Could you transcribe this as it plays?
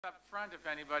Up front, if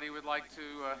anybody would like to.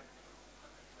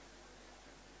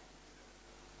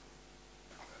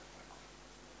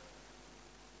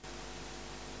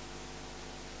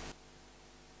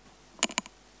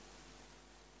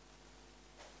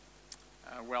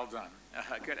 Well done.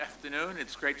 Good afternoon.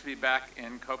 It's great to be back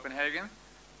in Copenhagen.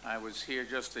 I was here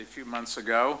just a few months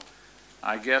ago.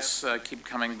 I guess keep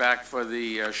coming back for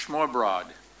the smørrebrød.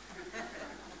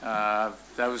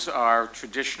 Those are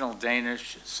traditional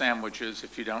Danish sandwiches,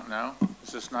 if you don't know.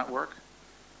 Does this not work?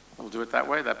 We'll do it that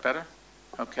way. That better?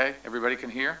 Okay. Everybody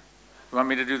can hear? You want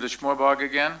me to do the smørrebrød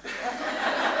again?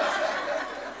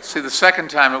 See, the second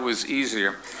time it was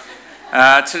easier.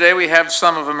 Today we have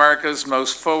some of America's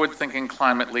most forward-thinking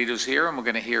climate leaders here, and we're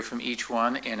going to hear from each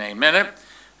one in a minute.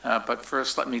 But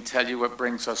first, let me tell you what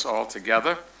brings us all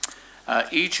together.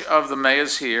 Each of the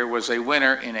mayors here was a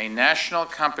winner in a national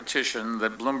competition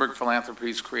that Bloomberg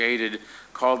Philanthropies created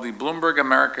called the Bloomberg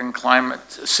American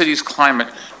Cities Climate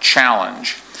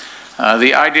Challenge.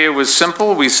 The idea was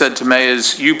simple. We said to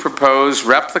mayors, you propose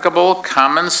replicable,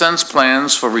 common-sense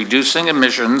plans for reducing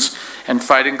emissions and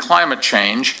fighting climate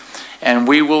change, and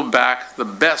we will back the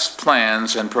best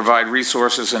plans and provide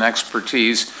resources and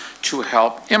expertise to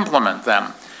help implement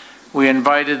them. We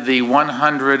invited the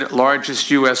 100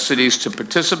 largest U.S. cities to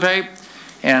participate,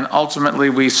 and ultimately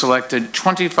we selected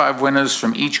 25 winners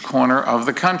from each corner of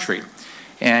the country.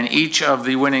 And each of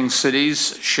the winning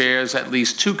cities shares at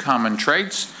least two common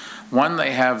traits. One,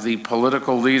 they have the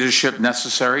political leadership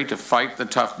necessary to fight the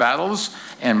tough battles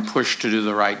and push to do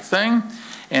the right thing.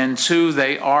 And two,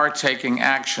 they are taking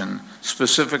action,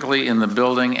 specifically in the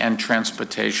building and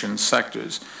transportation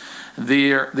sectors.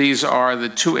 These are the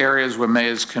two areas where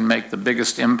mayors can make the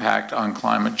biggest impact on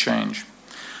climate change.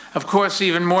 Of course,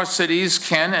 even more cities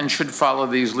can and should follow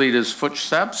these leaders'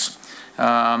 footsteps.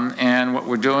 And what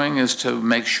we're doing is to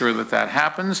make sure that that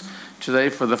happens. Today,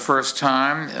 for the first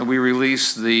time, we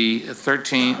release the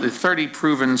 30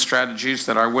 proven strategies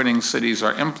that our winning cities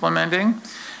are implementing.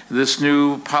 This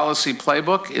new policy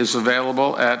playbook is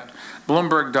available at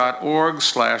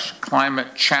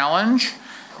bloomberg.org/climate-challenge.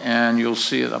 And you'll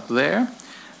see it up there.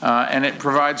 And it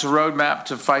provides a roadmap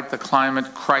to fight the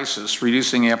climate crisis,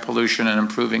 reducing air pollution and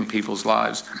improving people's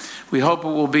lives. We hope it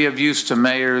will be of use to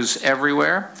mayors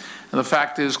everywhere. The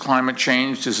fact is, climate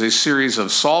change is a series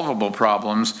of solvable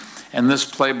problems, and this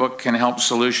playbook can help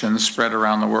solutions spread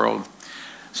around the world.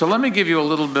 So let me give you a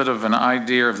little bit of an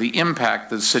idea of the impact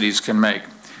that cities can make.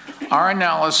 Our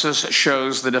analysis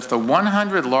shows that if the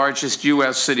 100 largest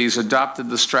U.S. cities adopted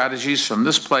the strategies from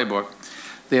this playbook,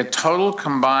 their total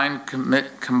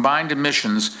combined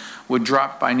emissions would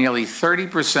drop by nearly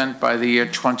 30% by the year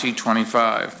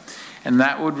 2025. And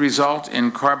that would result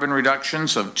in carbon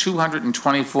reductions of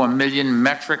 224 million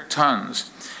metric tons.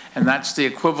 And that's the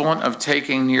equivalent of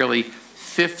taking nearly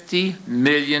 50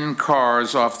 million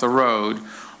cars off the road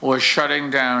or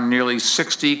shutting down nearly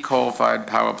 60 coal-fired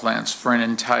power plants for an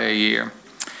entire year.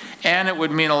 And it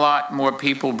would mean a lot more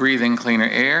people breathing cleaner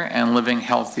air and living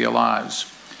healthier lives.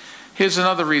 Here's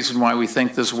another reason why we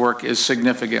think this work is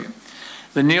significant.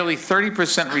 The nearly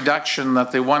 30% reduction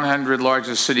that the 100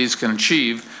 largest cities can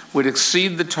achieve would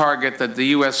exceed the target that the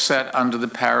U.S. set under the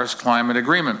Paris Climate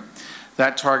Agreement.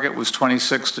 That target was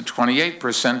 26 to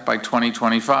 28% by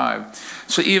 2025.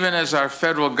 So even as our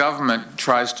federal government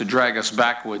tries to drag us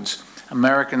backwards,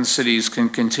 American cities can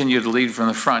continue to lead from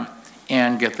the front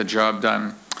and get the job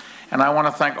done. And I want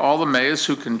to thank all the mayors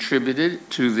who contributed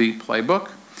to the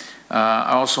playbook.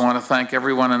 I also want to thank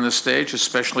everyone on this stage,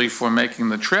 especially for making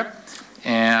the trip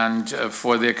and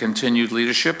for their continued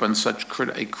leadership on such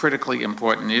a critically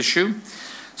important issue.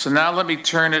 So now let me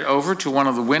turn it over to one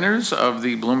of the winners of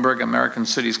the Bloomberg American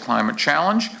Cities Climate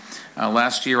Challenge.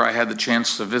 Last year I had the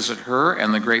chance to visit her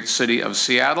and the great city of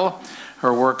Seattle.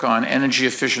 Her work on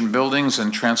energy-efficient buildings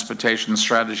and transportation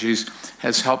strategies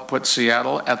has helped put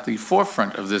Seattle at the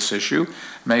forefront of this issue.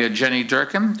 Mayor Jenny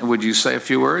Durkan, would you say a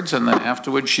few words? And then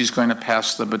afterwards, she's going to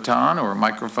pass the baton or a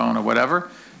microphone or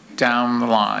whatever down the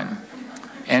line.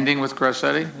 Ending with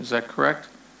Grossetti, is that correct?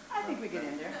 I think we get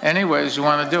in there. Anyways, you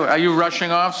want to do it? Are you rushing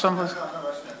off someplace?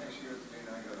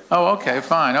 Oh, okay,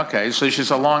 fine, okay. So she's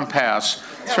a long pass.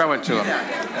 Throw it to him.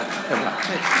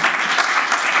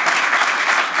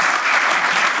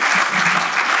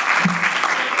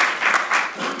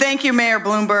 Thank you, Mayor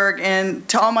Bloomberg, and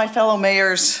to all my fellow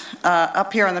mayors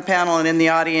up here on the panel and in the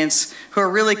audience who are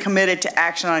really committed to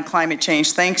action on climate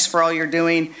change. Thanks for all you're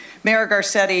doing. Mayor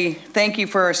Garcetti, thank you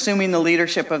for assuming the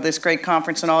leadership of this great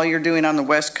conference and all you're doing on the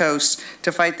West Coast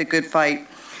to fight the good fight.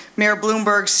 Mayor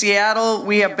Bloomberg, Seattle,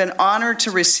 we have been honored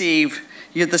to receive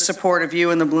the support of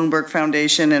you and the Bloomberg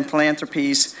Foundation and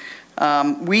Philanthropies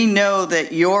We know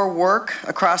that your work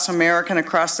across America and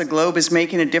across the globe is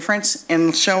making a difference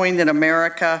and showing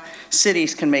that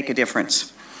cities can make a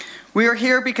difference. We are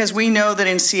here because we know that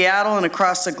in Seattle and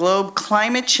across the globe,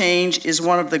 climate change is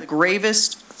one of the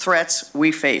gravest threats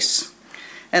we face.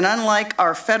 And unlike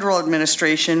our federal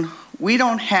administration, we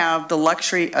don't have the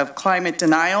luxury of climate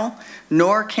denial,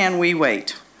 nor can we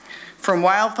wait. From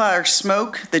wildfire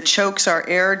smoke that chokes our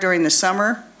air during the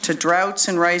summer, to droughts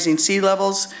and rising sea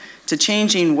levels, to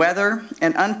changing weather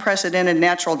and unprecedented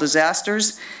natural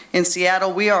disasters, in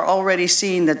Seattle we are already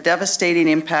seeing the devastating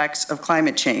impacts of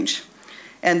climate change.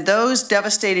 And those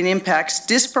devastating impacts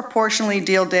disproportionately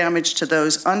deal damage to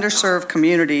those underserved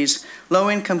communities,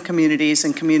 low-income communities,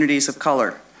 and communities of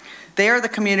color. They are the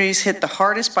communities hit the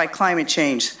hardest by climate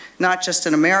change, not just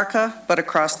in America, but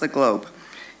across the globe.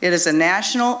 It is a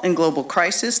national and global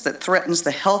crisis that threatens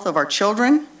the health of our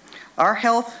children, our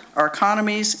health, our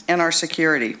economies, and our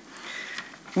security.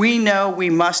 We know we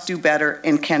must do better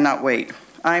and cannot wait.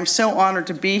 I am so honored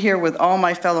to be here with all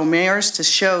my fellow mayors to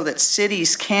show that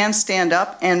cities can stand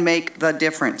up and make the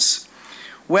difference.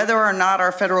 Whether or not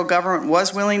our federal government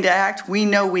was willing to act, we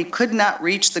know we could not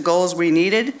reach the goals we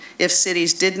needed if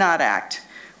cities did not act.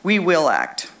 We will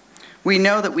act. We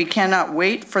know that we cannot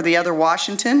wait for the other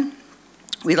Washington.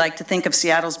 We like to think of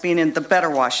Seattle as being in the better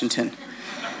Washington.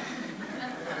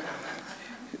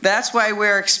 That's why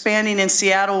we're expanding in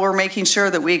Seattle. We're making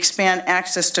sure that we expand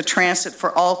access to transit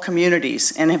for all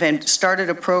communities and have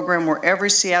started a program where every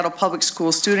Seattle public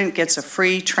school student gets a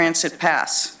free transit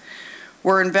pass.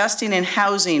 We're investing in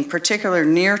housing, particularly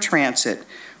near transit.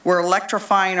 We're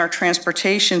electrifying our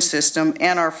transportation system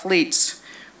and our fleets.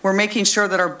 We're making sure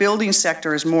that our building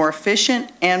sector is more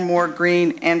efficient and more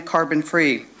green and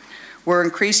carbon-free. We're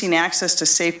increasing access to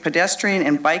safe pedestrian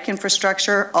and bike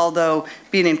infrastructure, although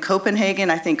being in Copenhagen,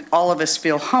 I think all of us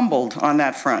feel humbled on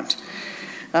that front.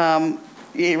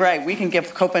 You're right, we can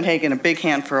give Copenhagen a big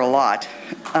hand for a lot.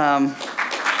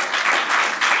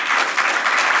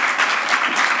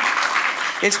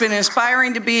 It's been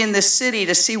inspiring to be in this city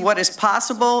to see what is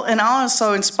possible, and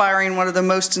also inspiring. One of the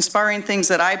most inspiring things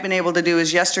that I've been able to do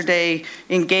is yesterday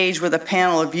engage with a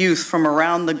panel of youth from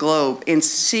around the globe and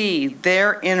see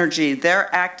their energy, their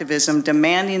activism,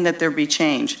 demanding that there be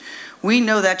change. We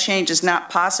know that change is not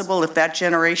possible if that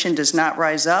generation does not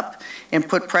rise up and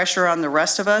put pressure on the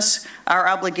rest of us. Our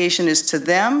obligation is to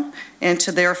them and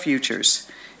to their futures.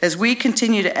 As we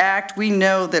continue to act, we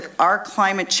know that our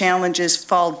climate challenges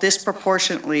fall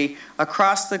disproportionately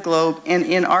across the globe and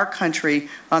in our country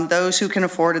on those who can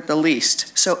afford it the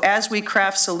least. So as we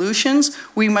craft solutions,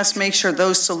 we must make sure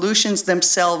those solutions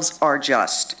themselves are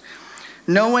just.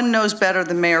 No one knows better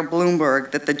than Mayor Bloomberg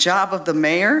that the job of the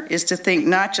mayor is to think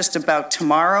not just about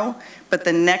tomorrow, but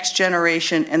the next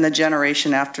generation and the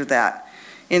generation after that.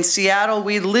 In Seattle,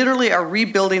 we literally are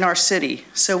rebuilding our city,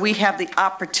 so we have the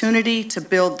opportunity to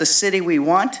build the city we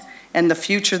want and the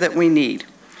future that we need.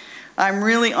 I'm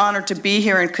really honored to be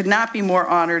here and could not be more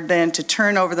honored than to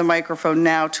turn over the microphone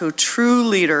now to a true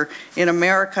leader in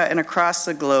America and across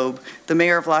the globe, the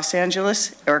Mayor of Los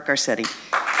Angeles, Eric Garcetti.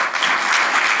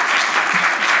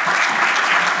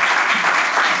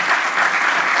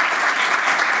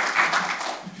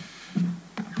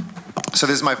 So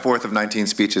this is my fourth of 19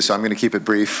 speeches, so I'm going to keep it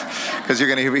brief because you're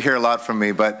going to hear a lot from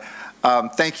me. But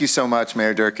thank you so much,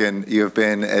 Mayor Durkan. You have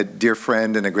been a dear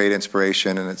friend and a great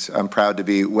inspiration, and I'm proud to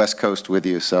be West Coast with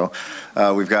you. So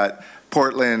we've got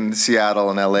Portland, Seattle,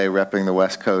 and LA repping the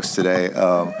West Coast today.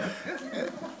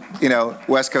 You know,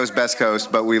 West Coast, best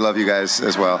coast, but we love you guys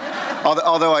as well.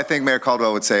 Although I think Mayor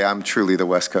Caldwell would say I'm truly the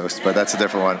West Coast, but that's a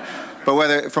different one. But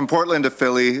whether from Portland to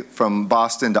Philly, from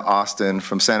Boston to Austin,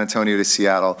 from San Antonio to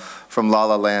Seattle, from La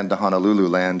La Land to Honolulu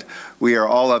Land, we are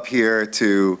all up here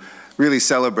to really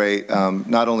celebrate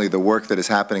not only the work that is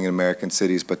happening in American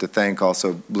cities, but to thank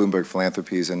also Bloomberg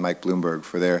Philanthropies and Mike Bloomberg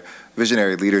for their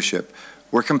visionary leadership.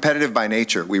 We're competitive by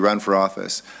nature. We run for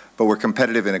office, but we're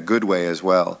competitive in a good way as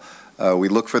well. We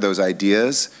look for those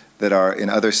ideas that are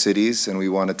in other cities, and we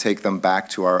want to take them back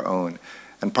to our own.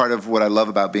 And part of what I love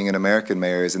about being an American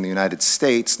mayor is in the United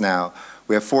States now,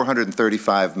 we have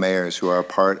 435 mayors who are a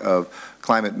part of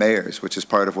Climate Mayors, which is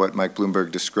part of what Mike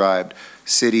Bloomberg described.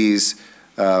 Cities,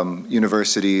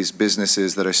 universities,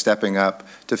 businesses that are stepping up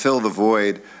to fill the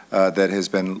void that has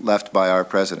been left by our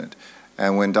president.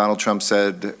 And when Donald Trump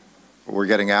said, we're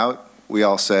getting out, we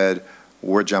all said,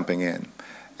 we're jumping in.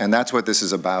 And that's what this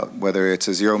is about, whether it's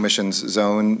a zero emissions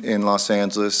zone in Los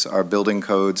Angeles, our building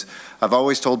codes. I've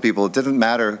always told people it doesn't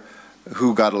matter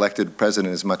who got elected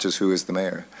president as much as who is the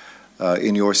mayor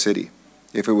in your city.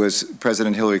 If it was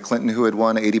President Hillary Clinton who had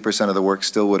won, 80% of the work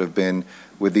still would have been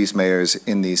with these mayors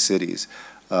in these cities.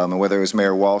 And whether it was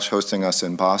Mayor Walsh hosting us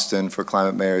in Boston for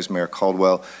Climate Mayors, Mayor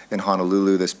Caldwell in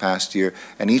Honolulu this past year,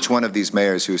 and each one of these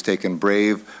mayors who has taken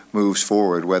brave moves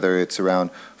forward, whether it's around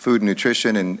food and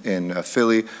nutrition in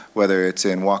Philly, whether it's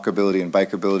in walkability and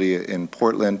bikeability in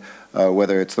Portland,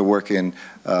 whether it's the work in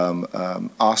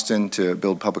Austin to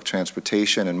build public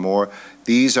transportation and more.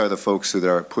 These are the folks that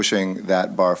are pushing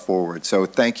that bar forward. So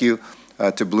thank you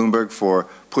to Bloomberg for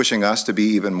pushing us to be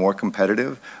even more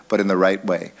competitive, but in the right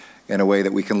way, in a way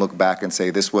that we can look back and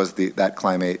say this was that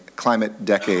climate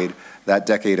decade, that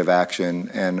decade of action,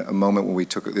 and a moment when we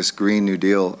took this Green New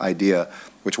Deal idea,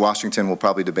 which Washington will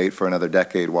probably debate for another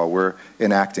decade while we're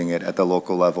enacting it at the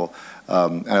local level.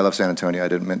 And I love San Antonio. I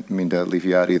didn't mean to leave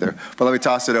you out either. But let me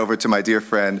toss it over to my dear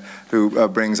friend who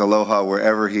brings aloha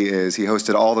wherever he is. He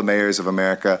hosted all the mayors of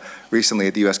America recently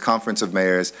at the U.S. Conference of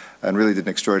Mayors and really did an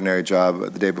extraordinary job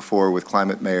the day before with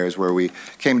Climate Mayors, where we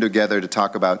came together to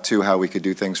talk about, too, how we could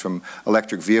do things from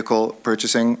electric vehicle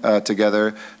purchasing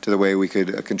together to the way we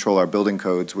could control our building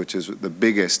codes, which is the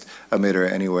biggest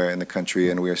emitter anywhere in the country.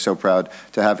 And we are so proud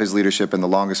to have his leadership in the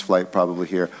longest flight probably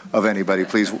here of anybody.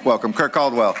 Please welcome Kirk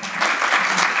Caldwell.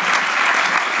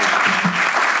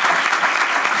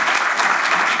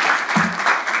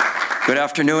 Good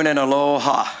afternoon and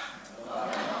aloha.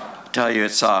 I tell you,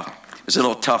 it was a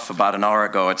little tough about an hour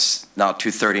ago. It's now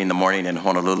 2:30 in the morning in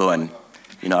Honolulu, and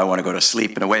I want to go to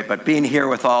sleep in a way. But being here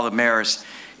with all the mayors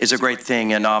is a great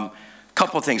thing. And a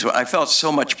couple of things. I felt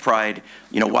so much pride,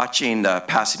 watching the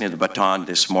passing of the baton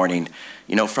this morning,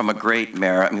 from a great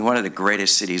mayor. I mean, one of the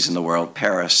greatest cities in the world,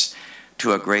 Paris,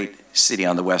 to a great city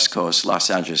on the West Coast, Los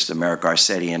Angeles, to Mayor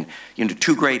Garcetti, and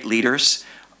two great leaders.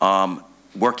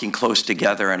 Working close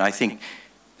together, and I think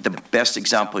the best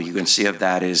example you can see of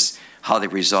that is how they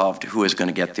resolved who is going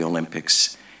to get the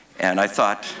Olympics. And I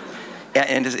thought,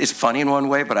 and it's funny in one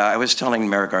way, but I was telling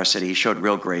Mayor Garcetti, he showed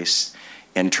real grace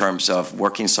in terms of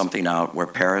working something out where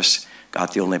Paris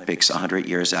got the Olympics 100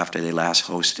 years after they last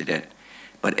hosted it.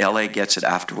 But LA gets it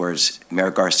afterwards.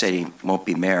 Mayor Garcetti won't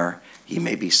be mayor. He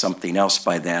may be something else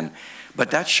by then. But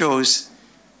that shows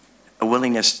a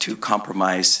willingness to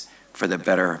compromise for the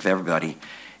better of everybody.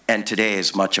 And today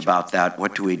is much about that.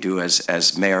 What do we do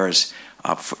as mayors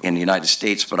in the United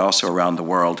States, but also around the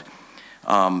world?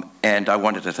 And I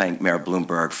wanted to thank Mayor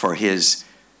Bloomberg for his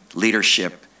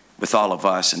leadership with all of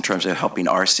us in terms of helping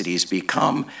our cities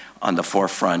become on the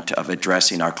forefront of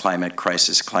addressing our climate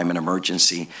crisis, climate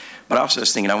emergency. But I also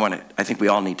was thinking, I think we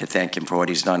all need to thank him for what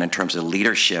he's done in terms of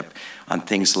leadership on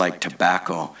things like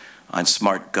tobacco, on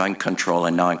smart gun control,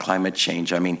 and now on climate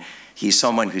change. I mean, he's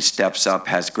someone who steps up,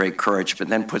 has great courage, but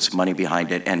then puts money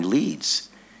behind it and leads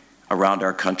around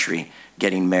our country,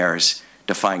 getting mayors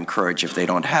to find courage if they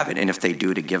don't have it, and if they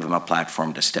do, to give them a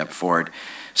platform to step forward.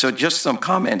 So just some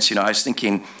comments. I was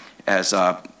thinking as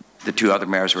the two other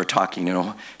mayors were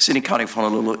talking, City County of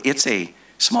Honolulu, it's a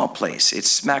small place. It's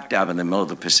smack dab in the middle of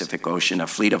the Pacific Ocean, a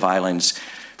fleet of islands,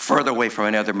 further away from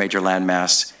any other major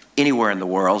landmass anywhere in the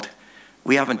world.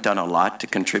 We haven't done a lot to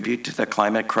contribute to the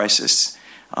climate crisis.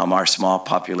 Our small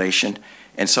population,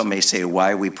 and some may say,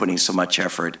 why are we putting so much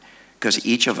effort? Because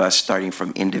each of us, starting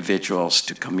from individuals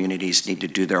to communities, need to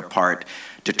do their part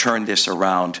to turn this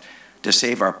around, to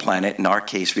save our planet. In our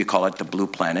case, we call it the blue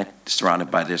planet, surrounded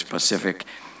by this Pacific.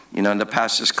 In the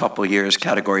past couple of years,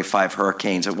 Category 5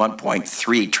 hurricanes, at one point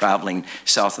 3 traveling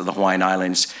south of the Hawaiian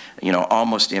Islands,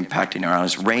 almost impacting our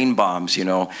islands. Rain bombs,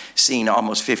 seeing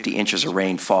almost 50 inches of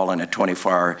rain fall in a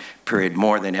 24-hour period,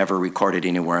 more than ever recorded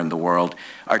anywhere in the world.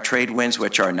 Our trade winds,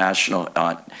 which are natural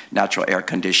air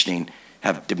conditioning,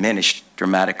 have diminished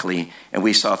dramatically, and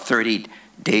we saw 30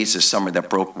 days this summer that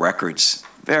broke records.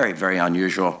 Very, very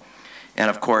unusual. And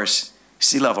of course,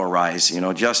 sea level rise,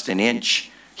 just an inch.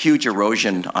 Huge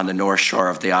erosion on the north shore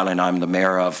of the island I'm the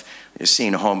mayor of. Is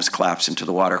seeing homes collapse into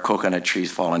the water, coconut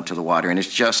trees fall into the water, and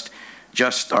it's just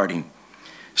starting.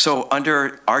 So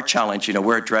under our challenge,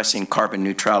 we're addressing carbon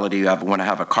neutrality. We want to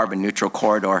have a carbon neutral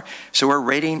corridor. So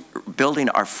we're building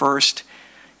our first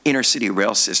intercity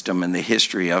rail system in the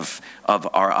history of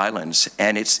our islands,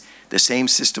 and it's the same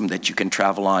system that you can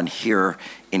travel on here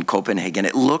in Copenhagen.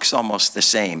 It looks almost the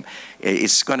same.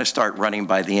 It's going to start running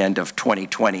by the end of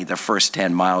 2020, the first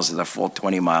 10 miles of the full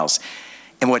 20 miles.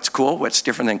 And what's cool, what's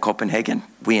different than Copenhagen,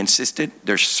 we insisted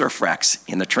there's surf racks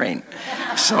in the train.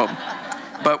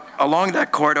 But along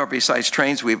that corridor, besides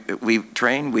trains,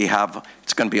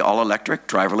 it's going to be all electric,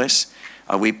 driverless.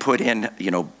 We put in,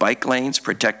 bike lanes,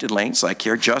 protected lanes, like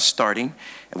here, just starting.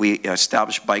 We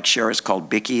established bike shares called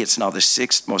Bicky. It's now the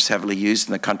 6th most heavily used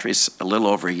in the country. It's a little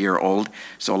over a year old,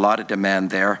 so a lot of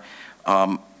demand there.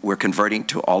 We're converting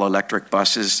to all-electric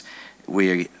buses.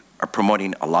 We are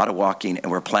promoting a lot of walking,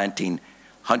 and we're planting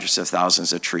hundreds of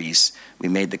thousands of trees. We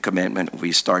made the commitment.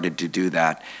 We started to do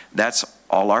that. That's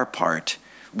all our part.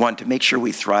 One, to make sure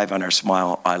we thrive on our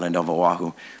small island of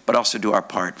Oahu, but also do our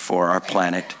part for our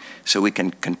planet so we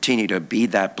can continue to be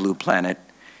that blue planet,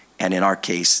 and in our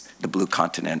case, the blue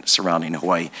continent surrounding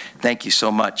Hawaii. Thank you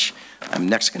so much. I'm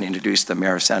next going to introduce the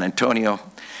Mayor of San Antonio.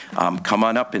 Come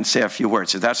on up and say a few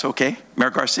words, if that's okay.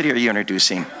 Mayor Garcetti, are you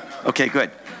introducing? Okay,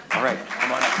 good. All right,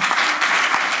 come on up.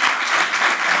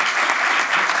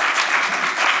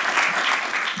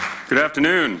 Good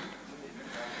afternoon.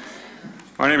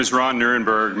 My name is Ron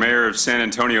Nirenberg, Mayor of San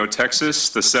Antonio, Texas,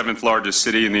 the 7th largest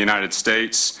city in the United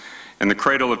States, and the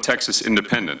cradle of Texas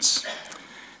independence.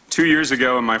 2 years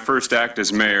ago, in my first act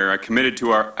as mayor, I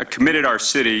committed our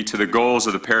city to the goals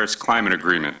of the Paris Climate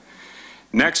Agreement.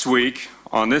 Next week,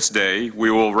 on this day, we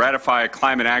will ratify a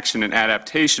climate action and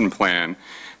adaptation plan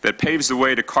that paves the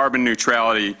way to carbon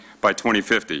neutrality by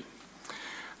 2050.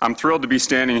 I'm thrilled to be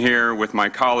standing here with my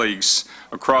colleagues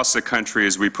across the country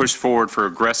as we push forward for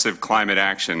aggressive climate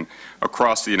action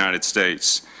across the United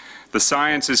States. The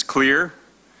science is clear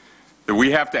that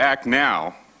we have to act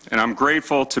now, and I'm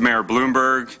grateful to Mayor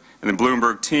Bloomberg and the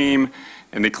Bloomberg team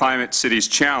and the Climate Cities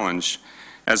Challenge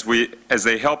as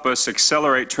they help us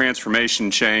accelerate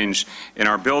transformation change in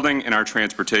our building and our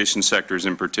transportation sectors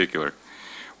in particular.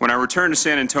 When I return to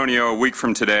San Antonio a week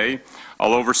from today,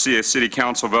 I'll oversee a City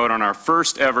Council vote on our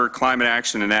first ever climate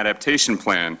action and adaptation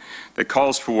plan that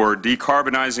calls for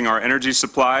decarbonizing our energy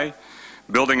supply,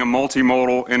 building a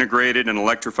multimodal, integrated, and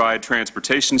electrified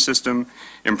transportation system,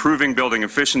 improving building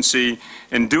efficiency,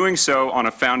 and doing so on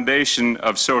a foundation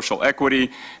of social equity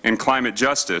and climate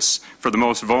justice for the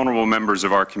most vulnerable members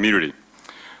of our community.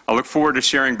 I look forward to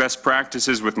sharing best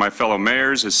practices with my fellow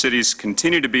mayors as cities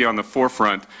continue to be on the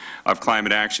forefront of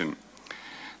climate action.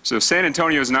 So San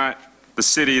Antonio is not the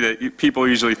city that people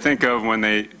usually think of when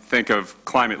they think of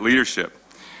climate leadership.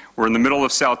 We're in the middle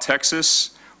of South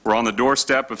Texas. We're on the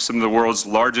doorstep of some of the world's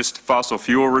largest fossil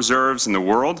fuel reserves in the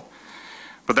world.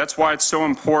 But that's why it's so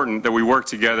important that we work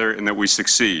together and that we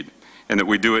succeed, and that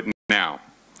we do it now.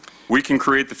 We can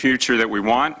create the future that we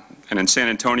want, and in San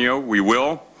Antonio we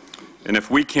will. And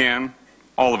if we can,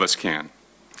 all of us can.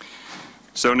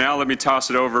 So now let me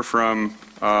toss it over from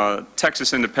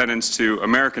Texas independence to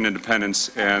American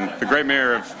independence and the great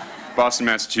mayor of Boston,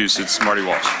 Massachusetts, Marty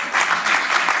Walsh.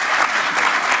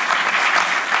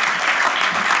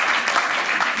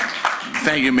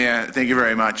 Thank you, Mayor. Thank you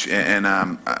very much. And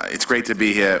it's great to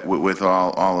be here with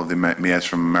all of the mayors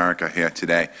from America here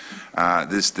today.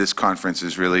 This conference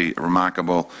is really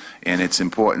remarkable, and it's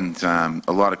important. A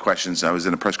lot of questions. I was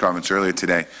in a press conference earlier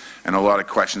today, and a lot of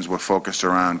questions were focused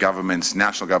around governments,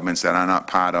 national governments that are not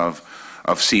part of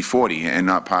C40 and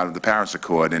not part of the Paris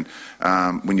Accord. And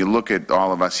when you look at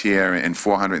all of us here and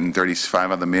 435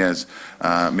 other mayors,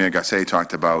 Mayor Garcetti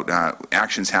talked about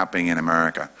actions happening in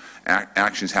America.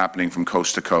 Actions happening from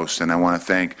coast to coast, and I want to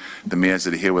thank the mayors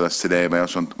that are here with us today, but I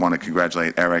also want to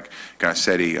congratulate Eric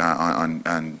Garcetti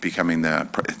on becoming the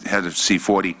head of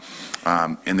C40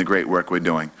 and the great work we're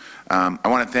doing. I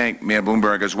want to thank Mayor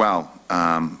Bloomberg as well.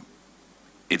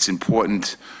 It's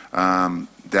important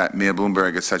that Mayor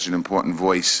Bloomberg is such an important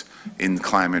voice in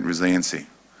climate resiliency.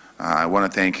 I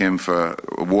want to thank him for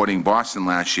awarding Boston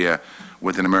last year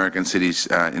with an American Cities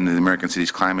in the American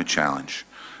Cities Climate Challenge.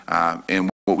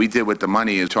 And what we did with the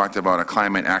money is talked about a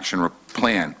climate action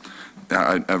plan,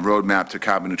 a roadmap to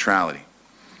carbon neutrality.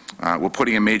 We're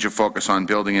putting a major focus on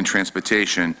building and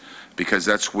transportation because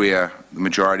that's where the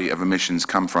majority of emissions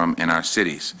come from in our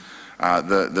cities.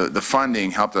 The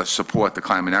funding helped us support the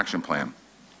climate action plan.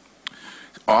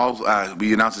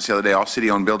 We announced this the other day, all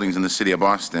city-owned buildings in the city of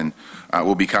Boston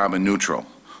will be carbon neutral.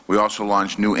 We also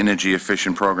launched new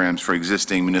energy-efficient programs for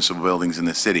existing municipal buildings in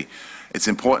the city. It's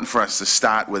important for us to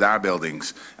start with our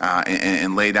buildings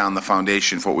and lay down the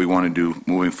foundation for what we want to do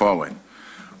moving forward.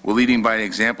 We're leading by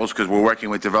examples because we're working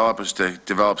with developers to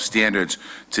develop standards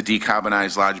to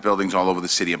decarbonize large buildings all over the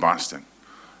city of Boston.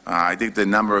 I think the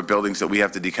number of buildings that we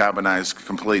have to decarbonize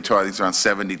completely, I think it's around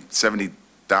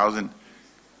 70,000,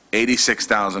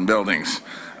 86,000 buildings,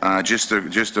 just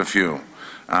a few.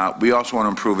 We also want to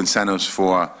improve incentives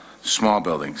for small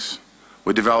buildings.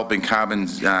 We're developing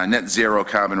net zero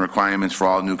carbon requirements for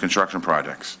all new construction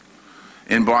projects.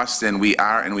 In Boston, we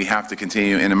are and we have to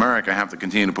continue, in America, have to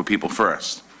continue to put people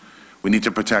first. We need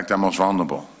to protect our most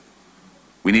vulnerable.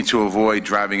 We need to avoid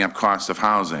driving up costs of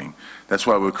housing. That's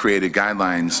why we've created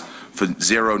guidelines for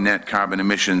zero net carbon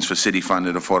emissions for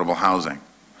city-funded affordable housing.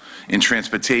 In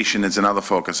transportation, it's another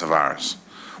focus of ours.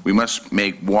 We must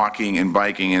make walking and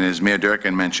biking, and as Mayor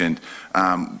Durkin mentioned,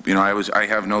 I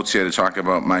have notes here to talk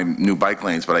about my new bike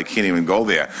lanes, but I can't even go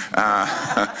there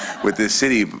with this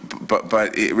city.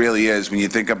 But it really is, when you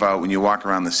think about when you walk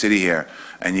around the city here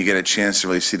and you get a chance to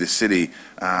really see the city,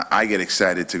 I get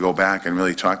excited to go back and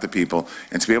really talk to people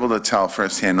and to be able to tell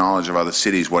firsthand knowledge of other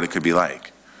cities what it could be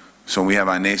like. So when we have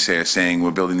our naysayers saying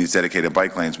we're building these dedicated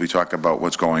bike lanes, we talk about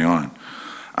what's going on.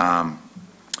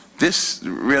 This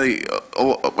really,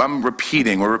 we're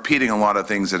repeating a lot of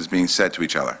things that is being said to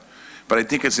each other. But I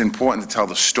think it's important to tell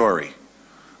the story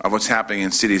of what's happening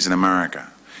in cities in America.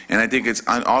 And I think it's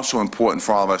also important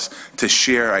for all of us to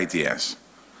share ideas.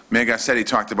 Mayor Garcetti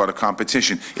talked about a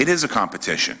competition. It is a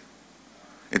competition.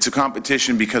 It's a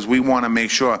competition because we want to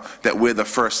make sure that we're the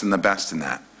first and the best in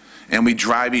that. And we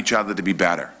drive each other to be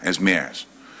better as mayors.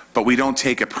 But we don't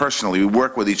take it personally. We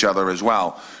work with each other as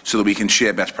well so that we can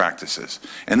share best practices.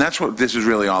 And that's what this is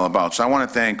really all about. So I want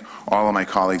to thank all of my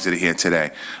colleagues that are here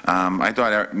today. I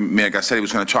thought Mayor Garcetti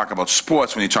was going to talk about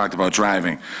sports when he talked about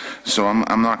driving. So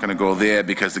I'm not going to go there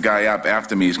because the guy up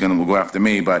after me is going to go after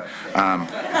me. But I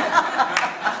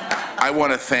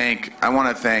want to thank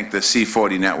the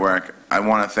C40 network. I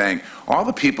want to thank all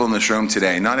the people in this room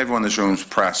today. Not everyone in this room is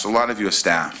press. A lot of you are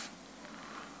staff.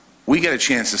 We get a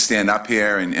chance to stand up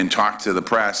here and talk to the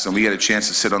press, and we get a chance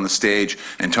to sit on the stage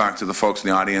and talk to the folks in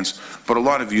the audience, but a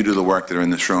lot of you do the work that are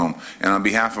in this room. And on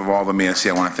behalf of all the mayors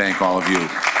here, I want to thank all of you,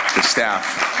 the staff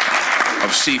of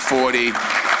C40,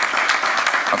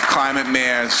 of Climate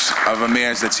Mayors, of a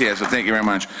mayors that's here, so thank you very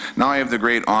much. Now I have the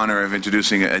great honor of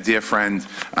introducing a dear friend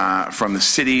from the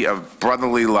city of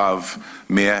brotherly love,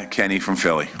 Mayor Kenny from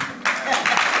Philly.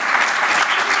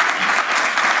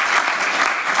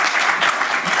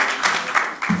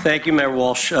 Thank you, Mayor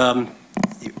Walsh.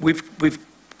 We've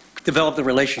developed a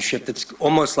relationship that's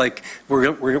almost like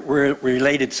we're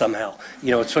related somehow. You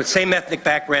know, it's the same ethnic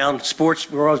background, sports,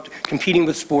 we're all competing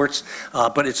with sports,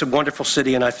 but it's a wonderful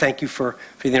city, and I thank you for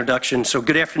the introduction. So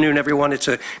good afternoon, everyone. It's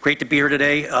great to be here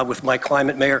today with my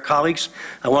Climate Mayor colleagues.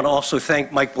 I want to also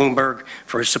thank Mike Bloomberg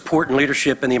for his support and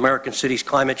leadership in the American Cities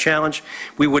Climate Challenge.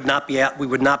 We would not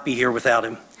be here without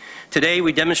him. Today,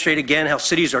 we demonstrate again how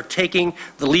cities are taking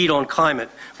the lead on climate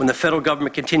when the federal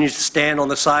government continues to stand on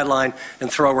the sideline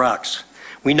and throw rocks.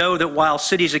 We know that while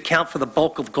cities account for the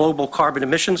bulk of global carbon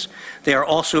emissions, they are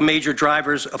also major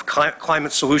drivers of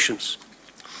climate solutions.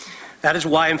 That is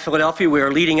why in Philadelphia we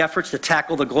are leading efforts to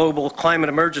tackle the global climate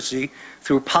emergency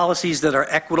through policies that are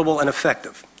equitable and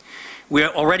effective. We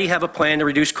already have a plan to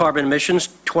reduce carbon emissions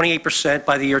 28%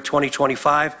 by the year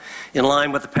 2025, in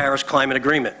line with the Paris Climate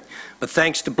Agreement. But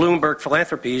thanks to Bloomberg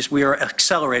Philanthropies, we are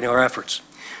accelerating our efforts.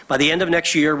 By the end of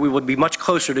next year, we will be much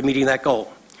closer to meeting that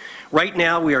goal. Right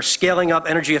now, we are scaling up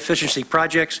energy efficiency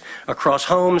projects across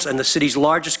homes and the city's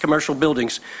largest commercial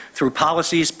buildings through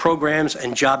policies, programs,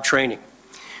 and job training.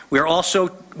 We are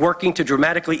also working to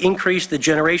dramatically increase the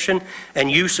generation and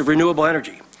use of renewable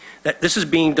energy. This is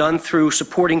being done through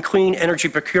supporting clean energy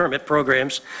procurement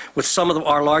programs with some of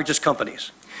our largest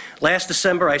companies. Last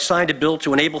December, I signed a bill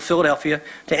to enable Philadelphia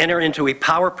to enter into a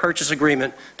power purchase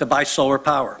agreement to buy solar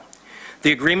power.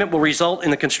 The agreement will result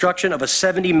in the construction of a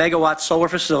 70-megawatt solar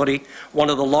facility, one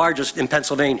of the largest in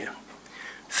Pennsylvania.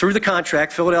 Through the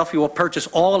contract, Philadelphia will purchase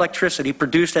all electricity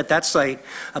produced at that site,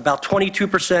 about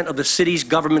 22% of the city's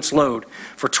government's load,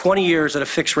 for 20 years at a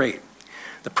fixed rate.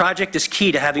 The project is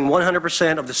key to having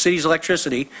 100% of the city's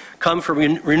electricity come from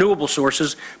renewable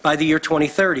sources by the year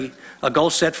 2030, a goal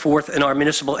set forth in our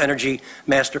municipal energy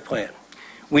master plan.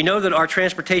 We know that our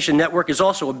transportation network is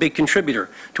also a big contributor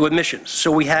to emissions,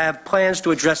 so we have plans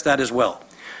to address that as well.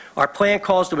 Our plan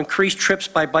calls to increase trips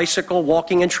by bicycle,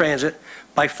 walking, and transit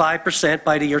by 5%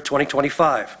 by the year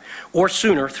 2025, or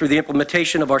sooner through the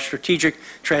implementation of our strategic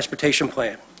transportation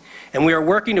plan. And we are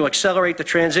working to accelerate the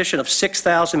transition of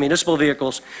 6,000 municipal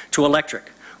vehicles to electric,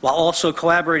 while also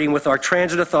collaborating with our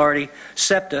transit authority,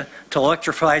 SEPTA, to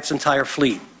electrify its entire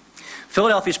fleet.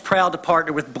 Philadelphia is proud to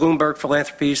partner with Bloomberg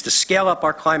Philanthropies to scale up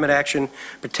our climate action,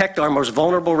 protect our most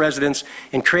vulnerable residents,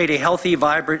 and create a healthy,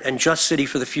 vibrant, and just city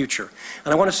for the future.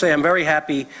 And I want to say I'm very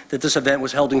happy that this event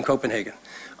was held in Copenhagen.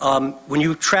 When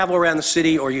you travel around the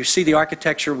city or you see the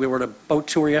architecture, we were at a boat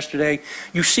tour yesterday,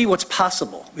 you see what's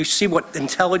possible. You see what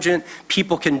intelligent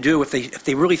people can do if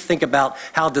they really think about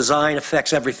how design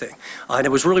affects everything. And it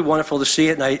was really wonderful to see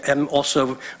it, and I am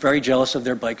also very jealous of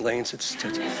their bike lanes.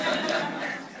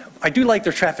 I do like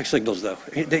their traffic signals, though.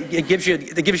 It gives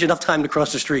you enough time to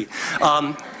cross the street.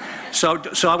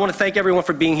 So I want to thank everyone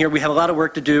for being here. We have a lot of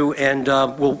work to do, and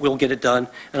we'll get it done.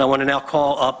 And I want to now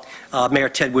call up Mayor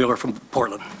Ted Wheeler from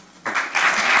Portland.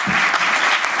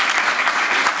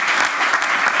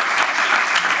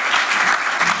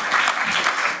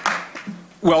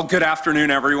 Well, good afternoon,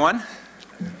 everyone.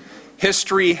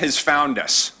 History has found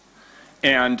us,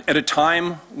 and at a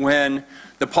time when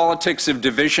the politics of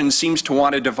division seems to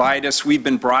want to divide us, we've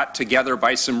been brought together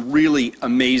by some really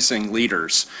amazing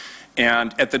leaders.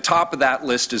 And at the top of that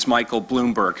list is Michael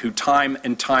Bloomberg, who time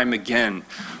and time again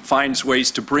finds ways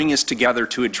to bring us together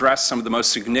to address some of the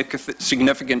most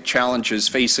significant challenges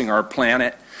facing our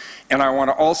planet. And I want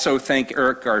to also thank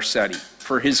Eric Garcetti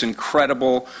for his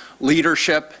incredible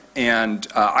leadership. And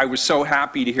I was so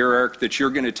happy to hear, Eric, that you're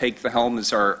going to take the helm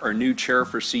as our new chair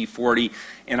for C40.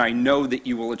 And I know that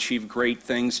you will achieve great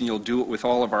things, and you'll do it with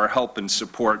all of our help and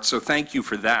support. So thank you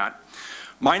for that.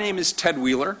 My name is Ted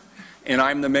Wheeler, and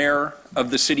I'm the mayor of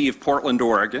the city of Portland,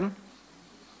 Oregon.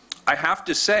 I have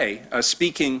to say,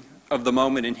 speaking of the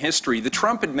moment in history, the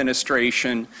Trump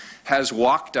administration has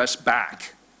walked us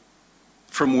back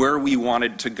from where we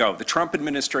wanted to go. The Trump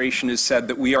administration has said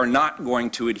that we are not going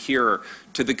to adhere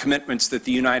to the commitments that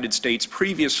the United States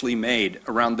previously made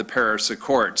around the Paris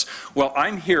Accords. Well,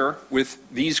 I'm here with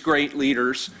these great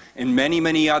leaders and many,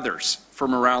 many others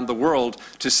from around the world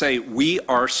to say we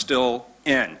are still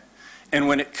in. And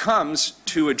when it comes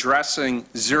to addressing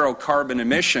zero carbon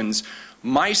emissions,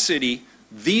 my city,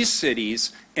 these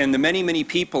cities, and the many, many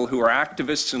people who are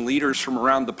activists and leaders from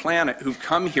around the planet who've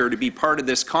come here to be part of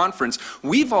this conference,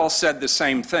 we've all said the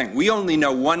same thing. We only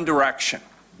know one direction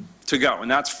to go, and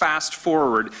that's fast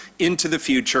forward into the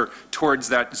future towards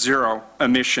that zero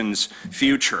emissions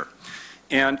future.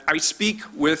 And I speak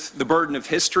with the burden of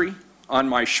history on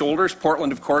my shoulders.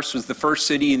 Portland, of course, was the first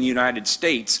city in the United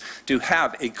States to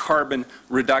have a carbon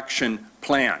reduction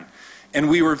plan. And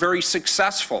we were very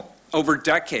successful over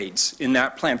decades in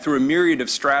that plan. Through a myriad of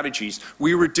strategies,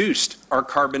 we reduced our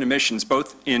carbon emissions,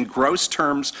 both in gross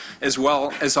terms as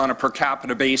well as on a per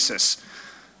capita basis.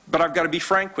 But I've got to be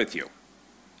frank with you.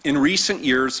 In recent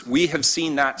years, we have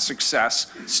seen that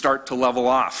success start to level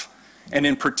off. And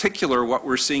in particular, what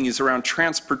we're seeing is around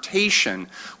transportation.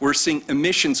 We're seeing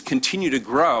emissions continue to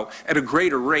grow at a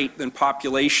greater rate than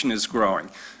population is growing.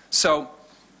 So,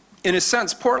 in a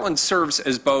sense, Portland serves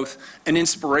as both an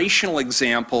inspirational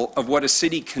example of what a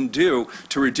city can do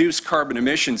to reduce carbon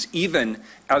emissions even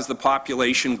as the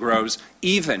population grows,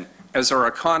 even as our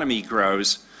economy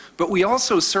grows, but we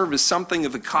also serve as something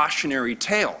of a cautionary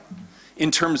tale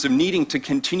in terms of needing to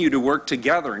continue to work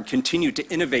together and continue to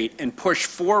innovate and push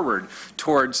forward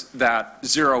towards that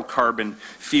zero carbon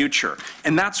future.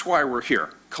 And that's why we're here.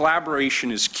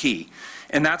 Collaboration is key.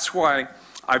 And that's why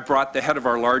I brought the head of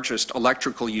our largest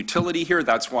electrical utility here.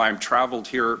 That's why I'm traveled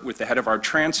here with the head of our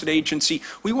transit agency.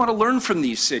 We want to learn from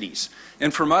these cities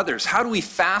and from others. How do we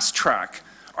fast track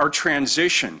our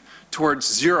transition towards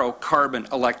zero carbon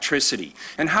electricity?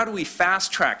 And how do we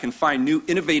fast track and find new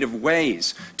innovative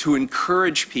ways to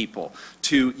encourage people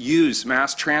to use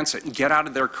mass transit and get out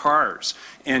of their cars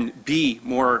and be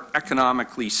more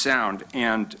economically sound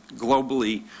and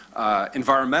globally,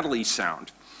 environmentally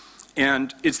sound?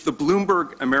 And it's the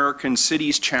Bloomberg American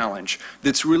Cities Challenge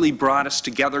that's really brought us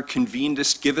together, convened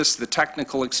us, give us the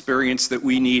technical experience that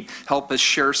we need, help us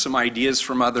share some ideas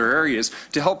from other areas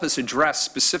to help us address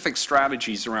specific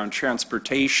strategies around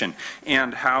transportation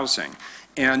and housing.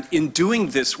 And in doing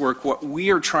this work, what we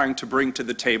are trying to bring to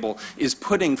the table is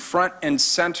putting front and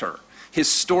center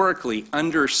historically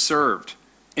underserved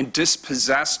and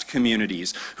dispossessed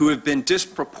communities who have been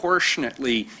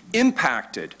disproportionately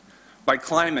impacted by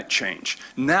climate change.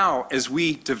 Now, as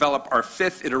we develop our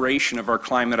 5th iteration of our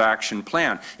climate action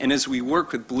plan, and as we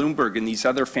work with Bloomberg and these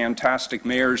other fantastic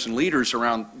mayors and leaders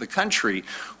around the country,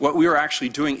 what we are actually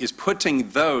doing is putting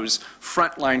those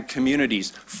frontline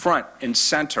communities front and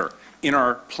center in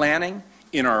our planning,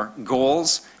 in our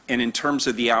goals, and in terms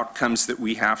of the outcomes that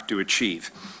we have to achieve.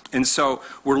 And so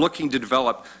we're looking to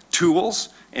develop tools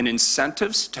and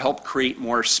incentives to help create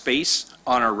more space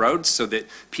on our roads so that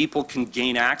people can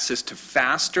gain access to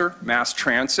faster mass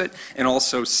transit and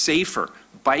also safer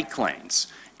bike lanes.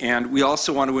 And we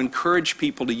also want to encourage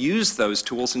people to use those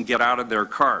tools and get out of their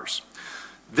cars.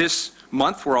 This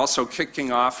month, we're also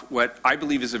kicking off what I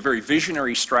believe is a very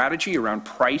visionary strategy around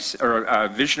price, or a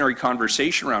visionary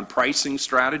conversation around pricing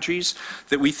strategies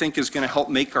that we think is going to help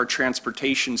make our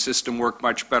transportation system work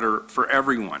much better for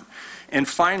everyone. And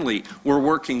finally, we're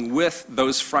working with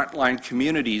those frontline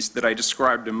communities that I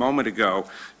described a moment ago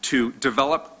to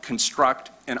develop, construct,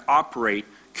 and operate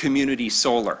community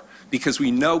solar. Because we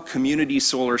know community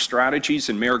solar strategies,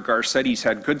 and Mayor Garcetti's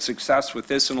had good success with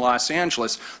this in Los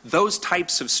Angeles, those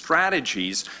types of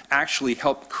strategies actually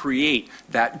help create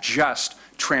that just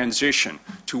transition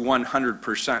to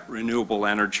 100% renewable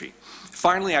energy.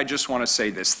 Finally, I just want to say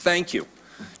this. Thank you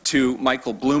to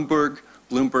Michael Bloomberg,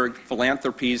 Bloomberg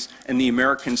Philanthropies, and the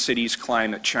American Cities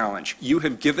Climate Challenge. You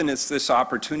have given us this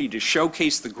opportunity to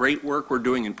showcase the great work we're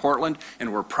doing in Portland,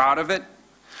 and we're proud of it.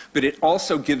 But it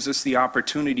also gives us the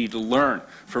opportunity to learn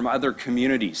from other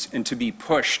communities and to be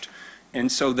pushed, and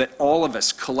so that all of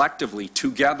us collectively,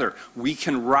 together, we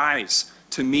can rise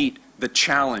to meet the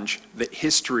challenge that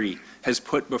history has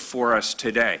put before us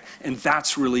today. And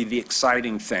that's really the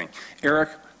exciting thing. Eric,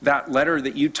 that letter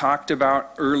that you talked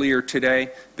about earlier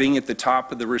today, being at the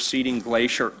top of the receding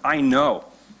glacier, I know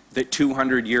that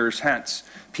 200 years hence,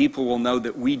 people will know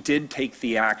that we did take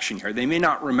the action here. They may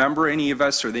not remember any of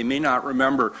us, or they may not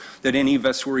remember that any of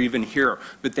us were even here,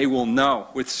 but they will know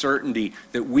with certainty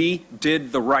that we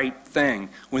did the right thing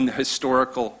when the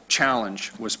historical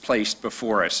challenge was placed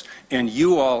before us. And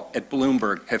you all at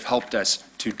Bloomberg have helped us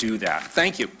to do that.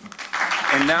 Thank you.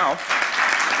 And now,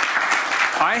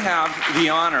 I have the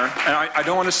honor, and I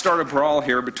don't want to start a brawl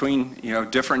here between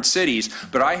different cities,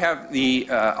 but I have the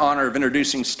honor of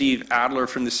introducing Steve Adler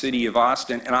from the city of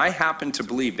Austin, and I happen to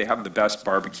believe they have the best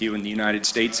barbecue in the United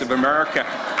States of America.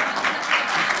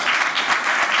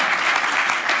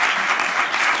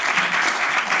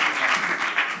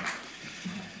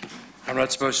 I'm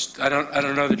not supposed. I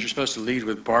don't know that you're supposed to lead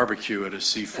with barbecue at a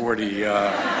C40 meeting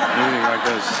like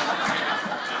this.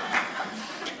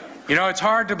 You know, it's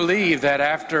hard to believe that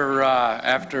after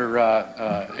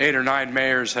 8 or 9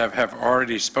 mayors have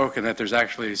already spoken, that there's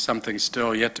actually something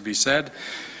still yet to be said.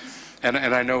 And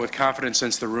I know with confidence,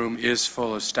 since the room is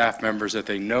full of staff members, that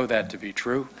they know that to be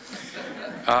true.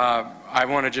 I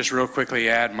want to just real quickly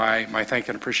add my thanks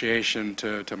and appreciation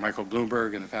to Michael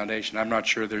Bloomberg and the foundation. I'm not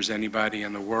sure there's anybody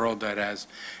in the world that has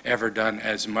ever done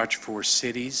as much for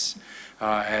cities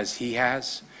as he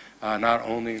has. Not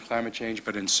only in climate change,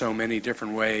 but in so many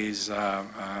different ways,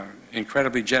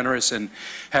 incredibly generous, and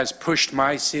has pushed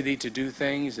my city to do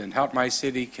things and helped my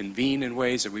city convene in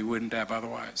ways that we wouldn't have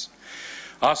otherwise.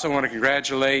 I also want to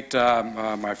congratulate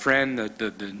my friend,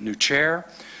 the new chair,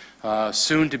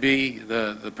 soon to be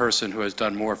the person who has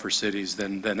done more for cities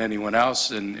than anyone else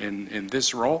in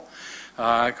this role,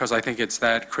 because I think it's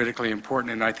that critically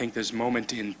important, and I think this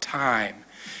moment in time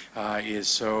is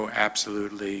so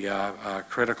absolutely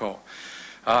critical.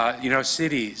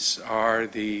 Cities are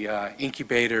the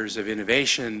incubators of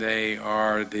innovation. They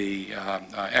are the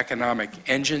economic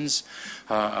engines,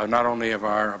 not only of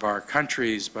our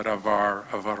countries, but of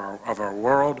our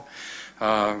world.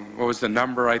 What was the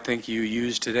number I think you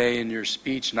used today in your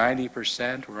speech?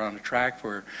 90%. We're on a track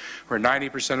where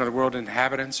 90% of the world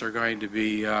inhabitants are going to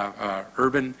be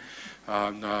urban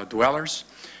dwellers.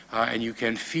 And you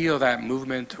can feel that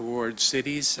movement towards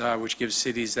cities, which gives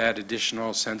cities that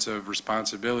additional sense of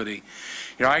responsibility.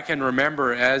 I can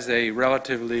remember as a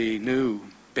relatively new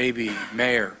baby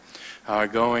mayor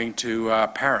going to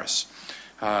Paris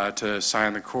to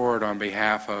sign the accord on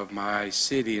behalf of my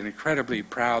city, an incredibly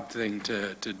proud thing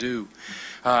to do.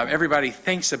 Everybody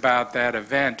thinks about that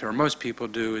event, or most people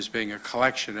do, as being a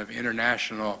collection of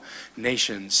international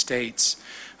nation states.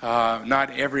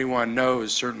 Not everyone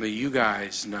knows, certainly you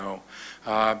guys know,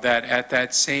 that at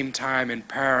that same time in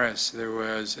Paris there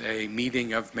was a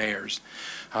meeting of mayors.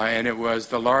 And it was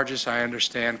the largest, I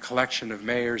understand, collection of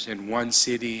mayors in one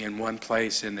city, in one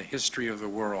place in the history of the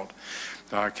world,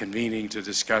 convening to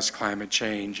discuss climate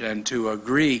change and to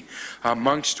agree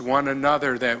amongst one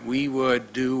another that we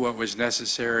would do what was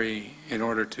necessary in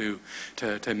order to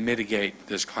mitigate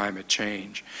this climate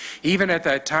change. Even at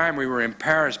that time, we were in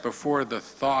Paris before the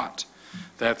thought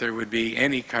that there would be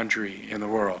any country in the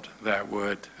world that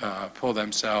would pull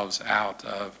themselves out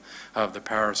of the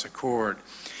Paris Accord.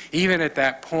 Even at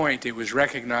that point, it was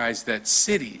recognized that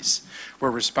cities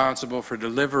were responsible for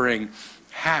delivering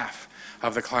half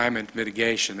of the climate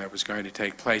mitigation that was going to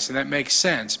take place. And that makes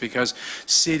sense because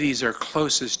cities are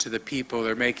closest to the people.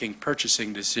 They're making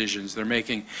purchasing decisions. They're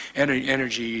making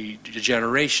energy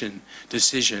generation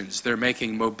decisions. They're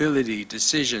making mobility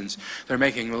decisions. They're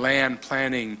making land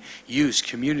planning use,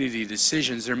 community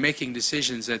decisions. They're making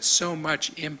decisions that so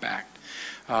much impact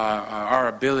our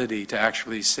ability to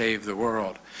actually save the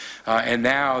world. And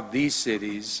now these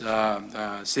cities,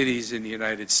 cities in the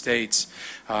United States,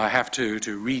 have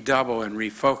to redouble and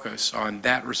refocus on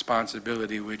that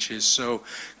responsibility, which is so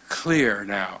clear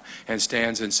now and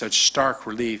stands in such stark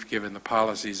relief given the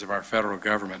policies of our federal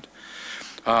government.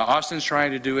 Austin's trying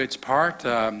to do its part.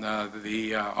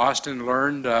 Austin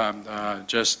learned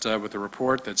just with the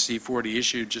report that C40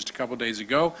 issued just a couple days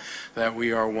ago that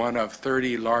we are one of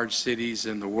 30 large cities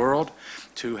in the world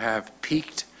to have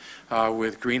peaked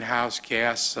with greenhouse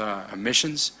gas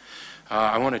emissions.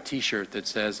 I want a T-shirt that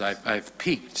says I've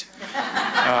peaked.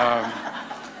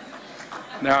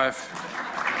 Now, if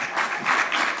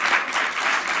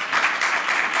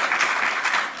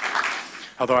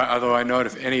Although I know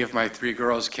if any of my 3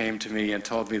 girls came to me and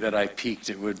told me that I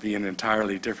peaked, it would be an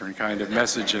entirely different kind of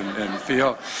message and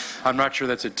feel. I'm not sure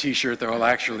that's a T-shirt that will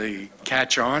actually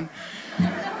catch on.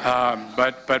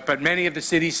 But many of the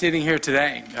cities sitting here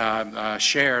today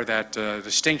share that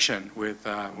distinction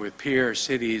with peer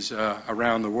cities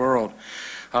around the world.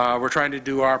 We're trying to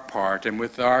do our part, and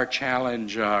with our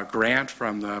challenge grant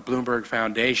from the Bloomberg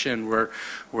Foundation,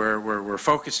 we're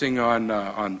focusing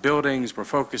on buildings, we're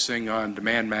focusing on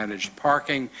demand-managed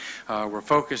parking, we're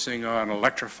focusing on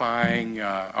electrifying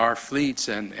our fleets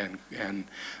and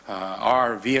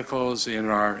our vehicles in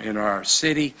our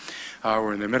city.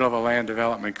 We're in the middle of a land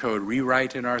development code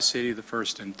rewrite in our city, the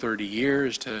first in 30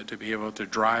 years, to be able to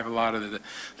drive a lot of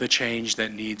the change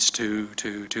that needs to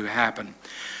happen.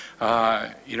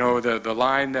 You know, the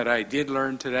line that I did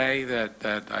learn today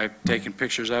that I've taken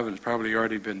pictures of and it's probably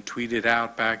already been tweeted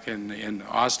out back in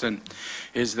Austin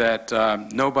is that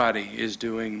nobody is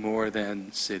doing more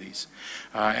than cities.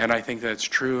 And I think that's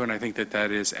true, and I think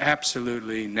that is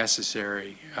absolutely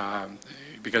necessary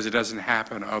because it doesn't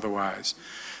happen otherwise.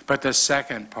 But the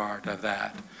second part of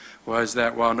that was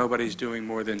that while nobody's doing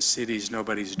more than cities,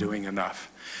 nobody's doing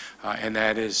enough. And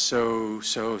that is so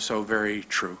very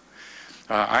true.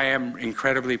 I am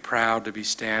incredibly proud to be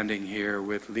standing here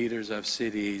with leaders of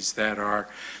cities that are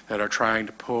trying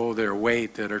to pull their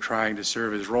weight, that are trying to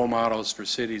serve as role models for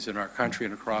cities in our country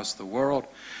and across the world.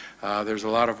 There's a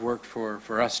lot of work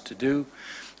for us to do.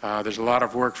 There's a lot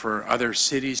of work for other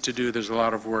cities to do. There's a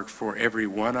lot of work for every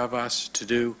one of us to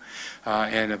do.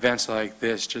 And events like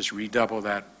this just redouble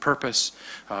that purpose,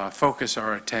 focus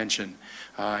our attention,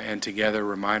 and together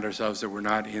remind ourselves that we're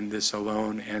not in this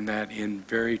alone and that in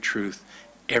very truth,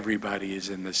 everybody is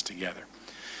in this together.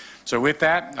 So with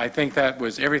that, I think that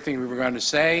was everything we were going to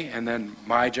say, and then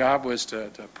my job was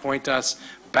to point us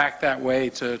back that way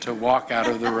to walk out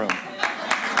of the room.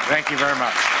 Thank you very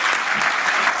much.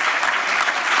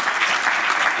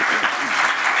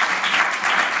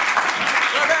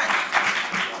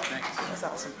 That's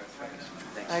awesome.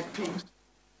 I've peaked.